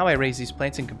 Now I raise these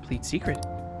plants in complete secret.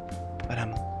 But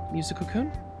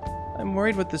Musical-kun, I'm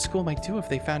worried what the school might do if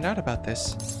they found out about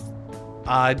this.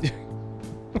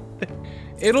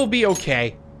 It'll be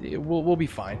okay. We'll be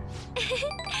fine.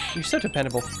 You're so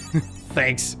dependable.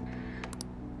 Thanks.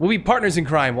 We'll be partners in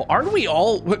crime. Well, aren't we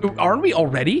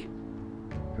already?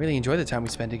 I really enjoy the time we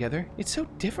spend together. It's so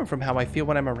different from how I feel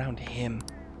when I'm around him.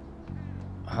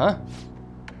 Huh?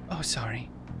 Oh,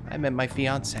 sorry. I meant my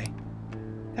fiancé.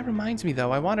 That reminds me,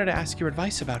 though, I wanted to ask your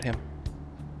advice about him.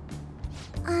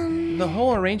 The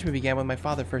whole arrangement began when my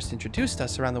father first introduced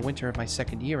us around the winter of my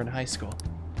second year in high school.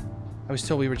 I was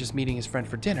told we were just meeting his friend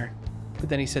for dinner, but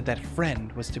then he said that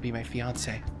friend was to be my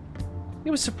fiancé.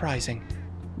 It was surprising,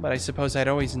 but I suppose I'd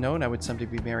always known I would someday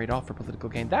be married off for political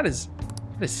gain. That is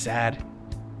sad.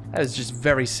 That is just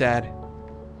very sad.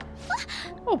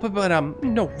 Oh, but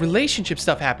no, relationship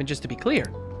stuff happened, just to be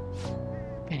clear.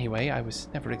 Anyway, I was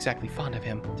never exactly fond of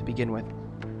him to begin with,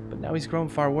 but now he's grown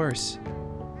far worse.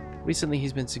 Recently,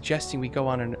 he's been suggesting we go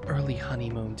on an early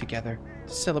honeymoon together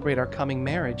to celebrate our coming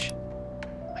marriage.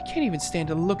 I can't even stand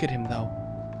to look at him, though,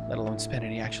 let alone spend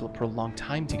any actual prolonged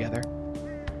time together.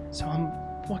 So,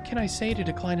 what can I say to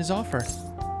decline his offer?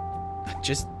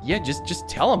 Just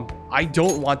tell him, I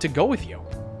don't want to go with you.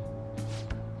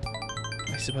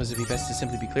 I suppose it'd be best to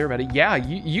simply be clear about it. Yeah,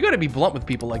 you gotta be blunt with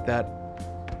people like that.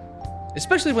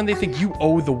 Especially when they think you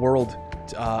owe the world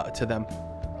to them.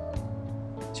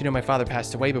 So you know, my father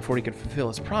passed away before he could fulfill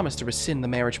his promise to rescind the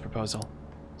marriage proposal.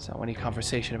 So any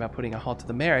conversation about putting a halt to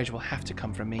the marriage will have to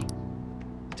come from me.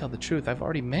 To tell the truth, I've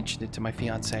already mentioned it to my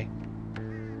fiancé.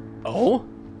 Oh?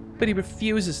 But he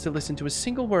refuses to listen to a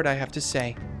single word I have to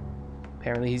say.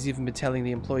 Apparently, he's even been telling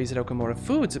the employees at Okamura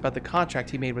Foods about the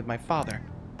contract he made with my father.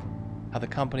 How the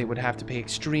company would have to pay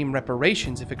extreme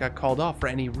reparations if it got called off for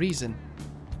any reason.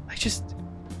 I just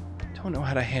don't know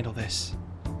how to handle this.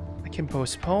 I can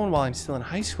postpone while I'm still in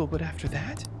high school, but after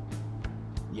that?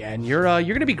 Yeah, and you're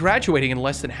gonna be graduating in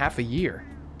less than half a year.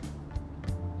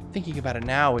 Thinking about it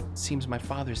now, it seems my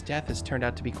father's death has turned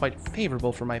out to be quite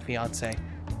favorable for my fiancé.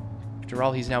 After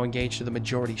all, he's now engaged to the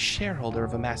majority shareholder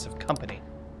of a massive company.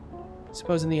 I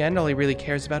suppose in the end, all he really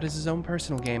cares about is his own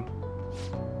personal game.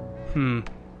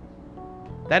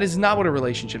 That is not what a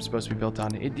relationship's supposed to be built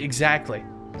on. Exactly.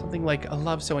 Something like a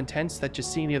love so intense that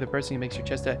just seeing the other person makes your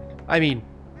chest... I mean,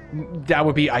 that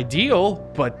would be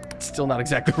ideal, but still not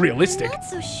exactly realistic. I'm not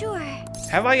so sure.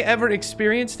 Have I ever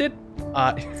experienced it?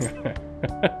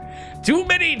 Too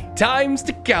many times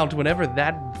to count whenever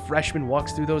that freshman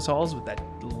walks through those halls with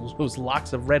those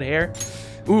locks of red hair.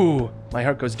 Ooh, my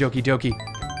heart goes doki doki.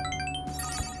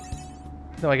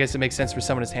 No, I guess it makes sense for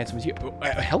someone as handsome as you.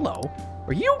 Hello?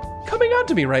 Are you coming on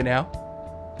to me right now?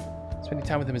 Spending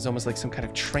time with him is almost like some kind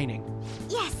of training.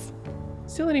 Yes.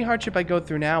 Still, any hardship I go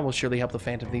through now will surely help the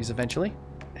Phantom Thieves eventually.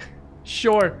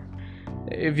 Sure.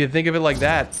 If you think of it like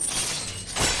that.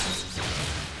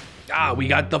 Ah, we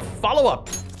got the follow-up.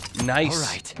 Nice.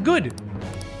 All right. Good.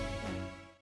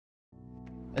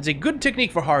 That's a good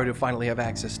technique for Haru to finally have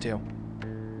access to.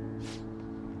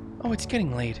 Oh, it's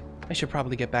getting late. I should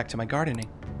probably get back to my gardening.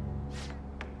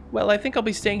 Well, I think I'll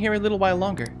be staying here a little while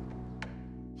longer.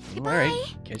 Goodbye. All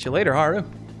right. Catch you later, Haru.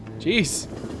 Jeez.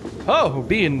 Oh,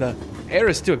 being the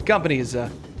heiress to a company is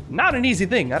not an easy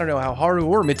thing. I don't know how Haru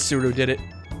or Mitsuru did it.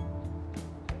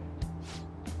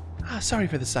 Sorry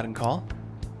for the sudden call.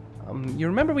 You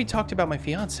remember we talked about my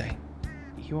fiancé?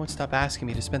 He won't stop asking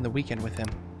me to spend the weekend with him.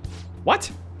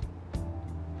 What?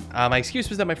 My excuse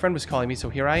was that my friend was calling me, so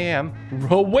here I am.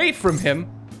 Away from him.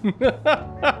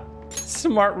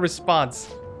 Smart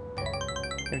response.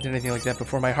 Never did anything like that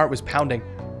before. My heart was pounding.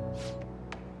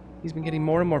 He's been getting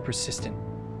more and more persistent.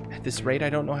 At this rate, I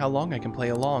don't know how long I can play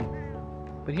along.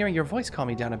 But hearing your voice calmed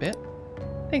me down a bit.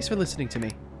 Thanks for listening to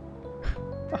me.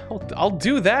 I'll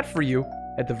do that for you,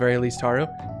 at the very least, Haru.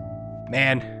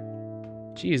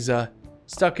 Man, geez,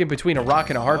 stuck in between a rock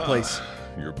and a hard place.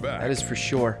 You're back. That is for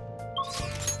sure.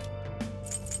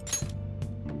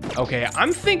 Okay,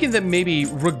 I'm thinking that maybe,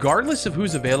 regardless of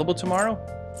who's available tomorrow,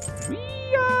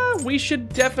 we should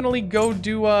definitely go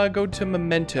to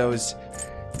Mementos,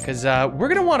 because we're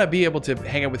gonna want to be able to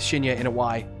hang out with Shinya in a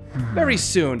Y very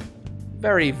soon,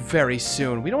 very, very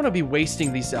soon. We don't want to be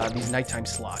wasting these nighttime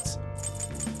slots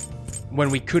when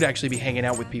we could actually be hanging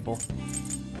out with people.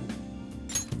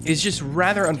 It's just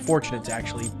rather unfortunate to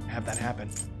actually have that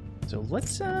happen. So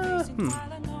let's I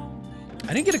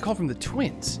didn't get a call from the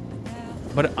twins,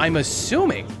 but I'm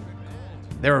assuming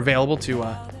they're available to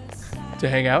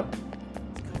hang out.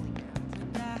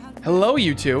 Hello,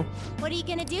 you two. What are you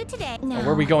gonna do today? Oh, where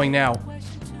are we going now?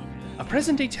 A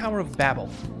present-day Tower of Babel.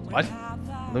 What?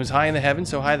 Looms high in the heavens,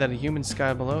 so high that a human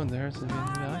sky below and there's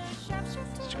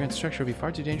such a grand structure would be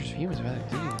far too dangerous for humans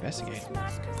to investigate.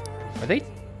 Are they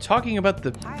talking about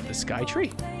the Sky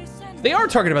Tree? They are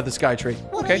talking about the Sky Tree.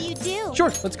 What Okay. will you do?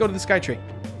 Sure, let's go to the Sky Tree.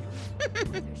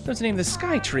 That's the name of the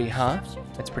Sky Tree, huh?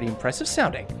 That's pretty impressive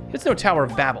sounding. It's no Tower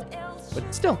of Babel,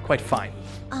 but still quite fine.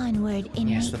 Onward,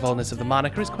 inmate. Yes, the boldness of the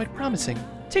moniker is quite promising.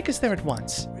 Take us there at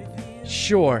once.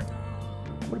 Sure.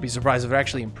 Wouldn't be surprised if they're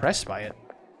actually impressed by it.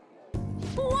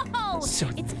 Whoa! So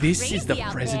It's this is the crazy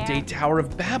out present-day there. Tower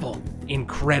of Babel.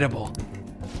 Incredible.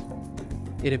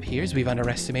 It appears we've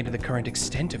underestimated the current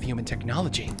extent of human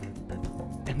technology.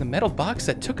 And the metal box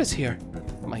that took us here.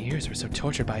 My ears were so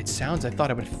tortured by its sounds I thought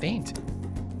I would faint.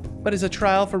 But as a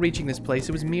trial for reaching this place,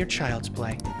 it was mere child's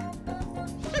play.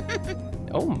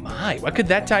 Oh my, what could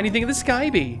that tiny thing in the sky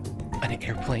be? An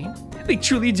airplane? They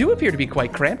truly do appear to be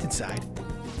quite cramped inside.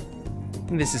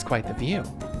 And this is quite the view.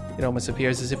 It almost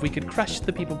appears as if we could crush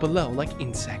the people below like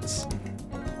insects.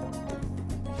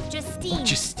 Justine, Oh,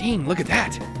 Justine, look at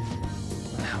that!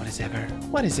 Loud as ever.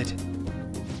 What is it?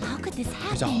 how could this happen?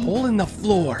 There's a hole in the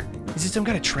floor. Is it some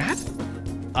kind of trap?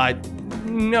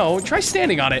 No. Try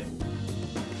standing on it.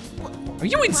 Are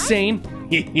you insane?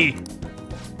 It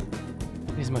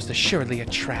is most assuredly a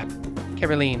trap.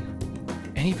 Caroline,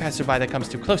 any passerby that comes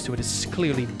too close to it is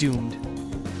clearly doomed.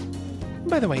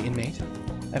 By the way, inmate,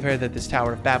 I've heard that this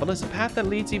Tower of Babel is a path that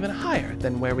leads even higher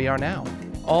than where we are now,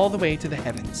 all the way to the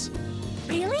heavens.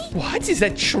 Really? What? Is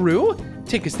that true?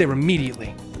 Take us there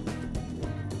immediately.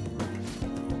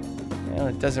 Well,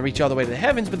 it doesn't reach all the way to the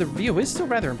heavens, but the view is still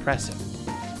rather impressive.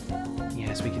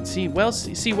 Yes, we can see well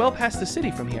past the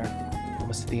city from here,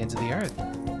 almost to the ends of the earth.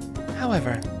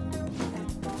 However,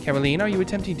 Caroline, are you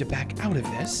attempting to back out of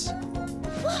this?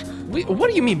 What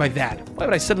do you mean by that? Why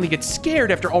would I suddenly get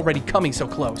scared after already coming so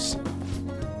close?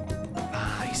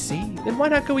 Ah, I see. Then why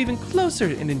not go even closer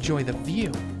and enjoy the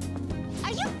view?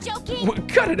 Are you joking? Well,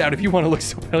 cut it out if you want to look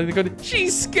so badly. Go to,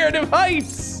 she's scared of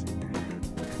heights.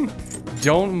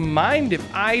 Don't mind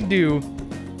if I do.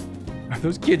 Are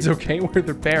those kids okay? Where are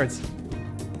their parents?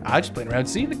 I just playing around.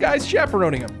 See, the guy's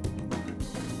chaperoning them.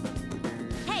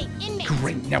 Hey, inmate.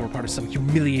 Great, now we're part of some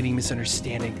humiliating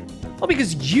misunderstanding. All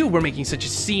because you were making such a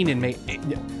scene and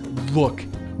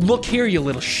Look here, you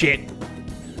little shit.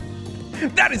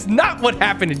 That is not what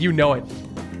happened and you know it.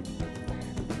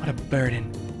 What a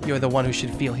burden. You're the one who should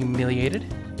feel humiliated.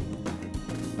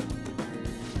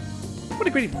 What a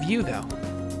great view, though.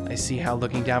 I see how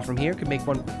looking down from here could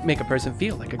make a person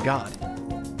feel like a god.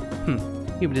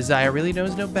 Human desire really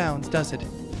knows no bounds, does it?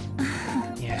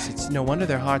 Yes, it's no wonder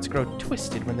their hearts grow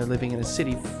twisted when they're living in a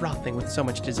city frothing with so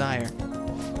much desire.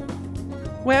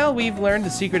 Well, we've learned the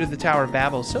secret of the Tower of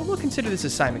Babel, so we'll consider this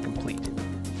assignment complete.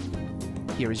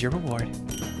 Here is your reward.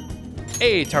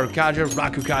 Hey, Tarukaja,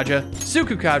 Rakukaja,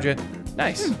 Sukukaja.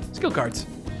 Nice. Skill cards.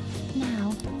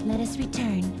 Now, let us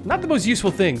return. Not the most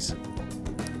useful things.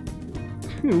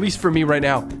 At least for me right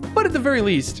now. But at the very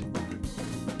least,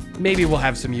 maybe we'll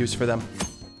have some use for them.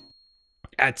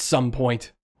 At some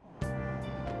point.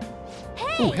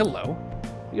 Hey! Oh, hello.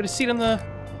 You got a seat on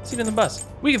the bus.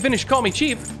 We can finish Call Me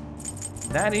Chief.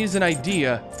 That is an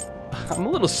idea. I'm a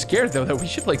little scared though that we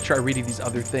should like try reading these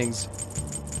other things.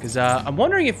 Because I'm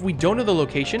wondering if we don't know the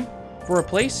location for a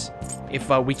place, if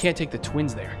we can't take the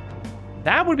twins there.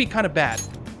 That would be kind of bad.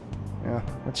 Yeah,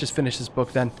 let's just finish this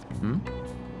book then.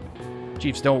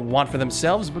 Chiefs don't want for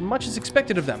themselves, but much is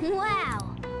expected of them.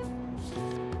 Wow.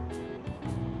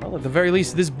 Well, at the very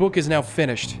least, this book is now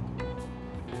finished.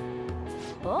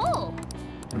 Oh.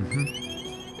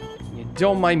 Yeah,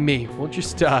 don't mind me. We'll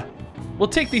just, we'll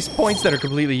take these points that are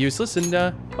completely useless and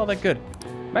call that good.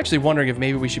 I'm actually wondering if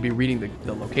maybe we should be reading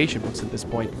the location books at this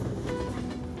point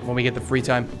when we get the free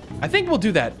time. I think we'll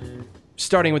do that,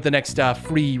 starting with the next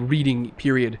free reading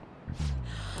period.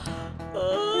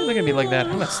 Look at me like that.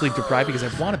 I'm not sleep deprived because I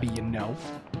want to be, you know.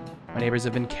 My neighbors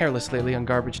have been careless lately on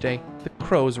garbage day. The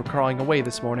crows were crawling away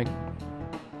this morning.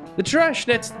 The trash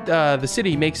nets the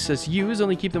city makes us use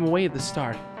only keep them away at the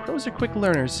start. Crows are quick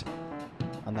learners.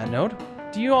 On that note,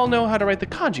 do you all know how to write the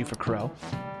kanji for crow?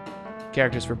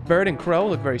 Characters for bird and crow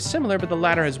look very similar, but the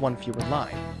latter has one fewer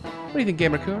line. What do you think,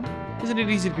 Gamer-kun? Isn't it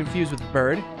easy to confuse with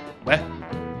bird? What?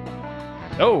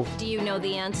 Oh. Do you know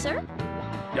the answer?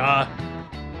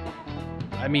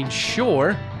 I mean,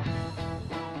 sure.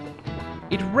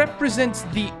 It represents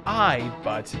the eye,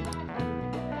 but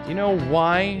do you know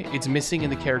why it's missing in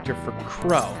the character for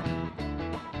crow?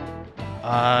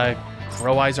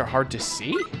 Crow eyes are hard to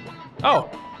see? Oh,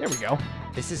 there we go.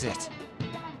 This is it.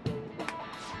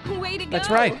 Way to go.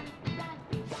 That's right.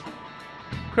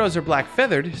 Crows are black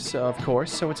feathered, so of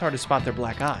course, so it's hard to spot their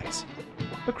black eyes.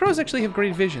 But crows actually have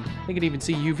great vision. They can even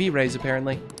see UV rays,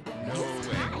 apparently.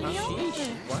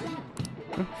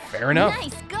 Fair enough.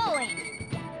 Nice going.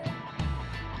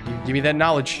 Give me that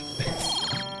knowledge.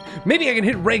 Maybe I can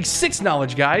hit rank 6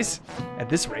 knowledge, guys. At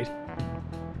this rate.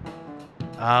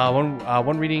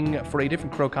 One reading for a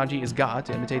different crow kanji is ga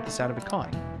to imitate the sound of it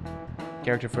cawing.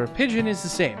 Character for a pigeon is the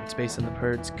same. It's based on the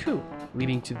bird's coo,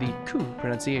 leading to the ku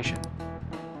pronunciation.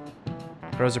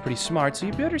 Crows are pretty smart, so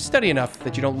you better study enough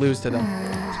that you don't lose to them.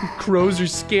 Crows are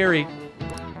scary.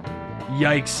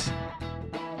 Yikes.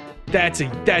 That's a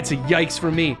yikes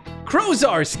for me. Crows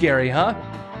are scary, huh?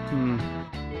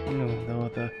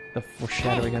 about the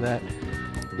foreshadowing of that.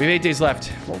 We have 8 days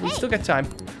left. Well, we still got time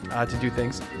to do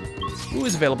things. Who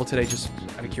is available today, just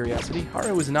out of curiosity?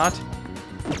 Haru is not.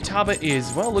 Futaba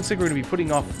is. Well, it looks like we're going to be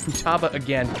putting off Futaba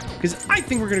again, because I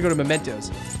think we're going to go to Mementos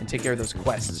and take care of those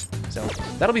quests. So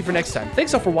that'll be for next time.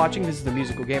 Thanks all for watching. This is the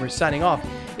Musical Gamer signing off.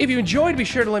 If you enjoyed, be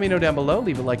sure to let me know down below.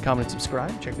 Leave a like, comment, and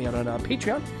subscribe. Check me out on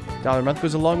Patreon. $1 a month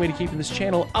goes a long way to keeping this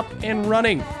channel up and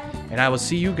running. And I will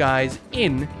see you guys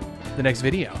in the next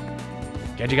video.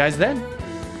 Catch you guys then.